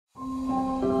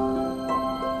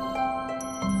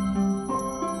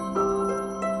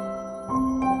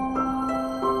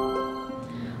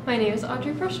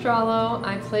Audrey.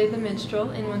 I played the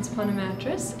Minstrel in Once Upon a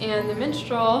Mattress, and the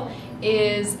Minstrel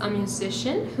is a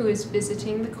musician who is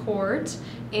visiting the court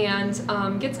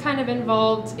and gets kind of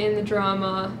involved in the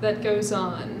drama that goes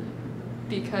on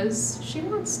because she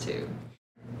wants to.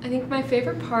 I think my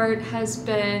favorite part has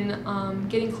been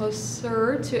getting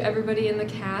closer to everybody in the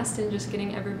cast and just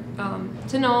getting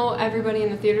to know everybody in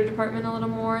the theater department a little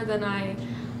more than I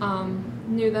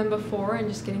knew them before, and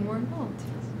just getting more involved.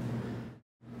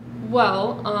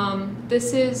 Well,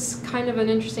 this is kind of an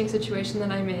interesting situation that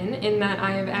I'm in that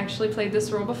I have actually played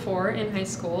this role before in high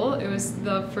school. It was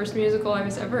the first musical I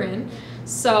was ever in.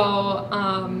 So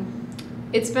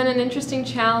it's been an interesting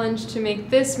challenge to make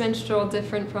this Minstrel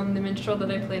different from the Minstrel that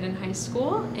I played in high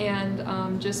school,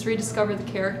 and just rediscover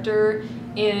the character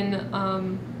in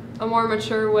a more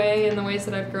mature way, in the ways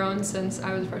that I've grown since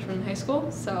I was a freshman in high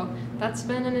school. So that's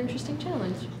been an interesting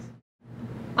challenge.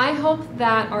 I hope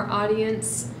that our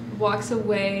audience walks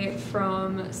away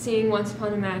from seeing Once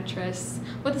Upon a Mattress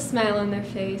with a smile on their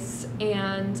face,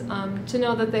 and to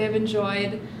know that they have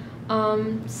enjoyed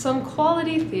some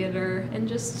quality theater, and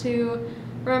just to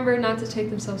remember not to take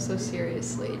themselves so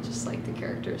seriously, just like the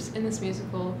characters in this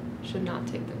musical should not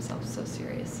take themselves so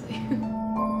seriously.